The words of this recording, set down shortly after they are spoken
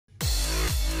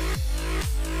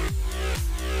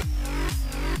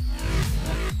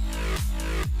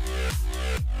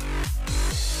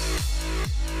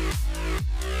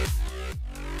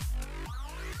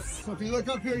if you look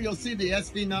up here, you'll see the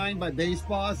SV9 by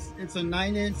BASSBOSS. It's a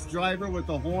 9-inch driver with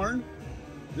a horn.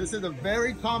 This is a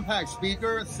very compact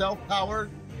speaker,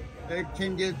 self-powered. It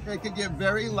can get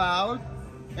very loud,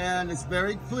 and it's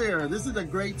very clear. This is a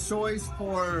great choice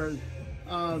for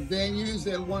venues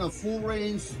that want a full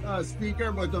range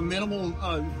speaker with a minimal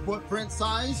footprint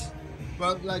size,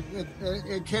 but like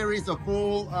it carries a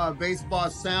full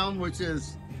BASSBOSS sound, which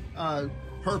is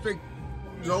perfect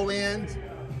low end,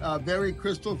 very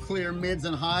crystal clear mids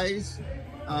and highs,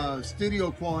 studio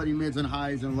quality mids and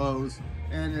highs and lows,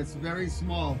 and it's very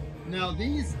small. Now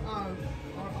these are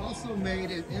also made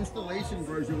in installation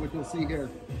version, which you'll see here.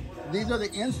 These are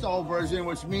the install version,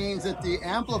 which means that the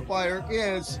amplifier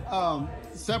is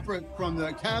separate from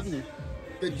the cabinet.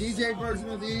 The DJ version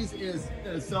of these is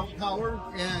self-powered,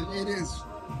 and it is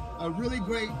a really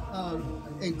great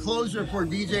enclosure for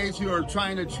DJs who are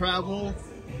trying to travel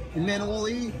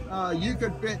minimally. You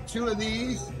could fit 2 of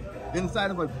these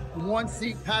inside of a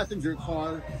 1-seat passenger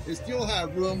car and still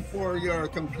have room for your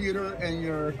computer and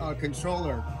your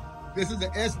controller. This is the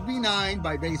SV9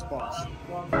 by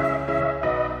BASSBOSS.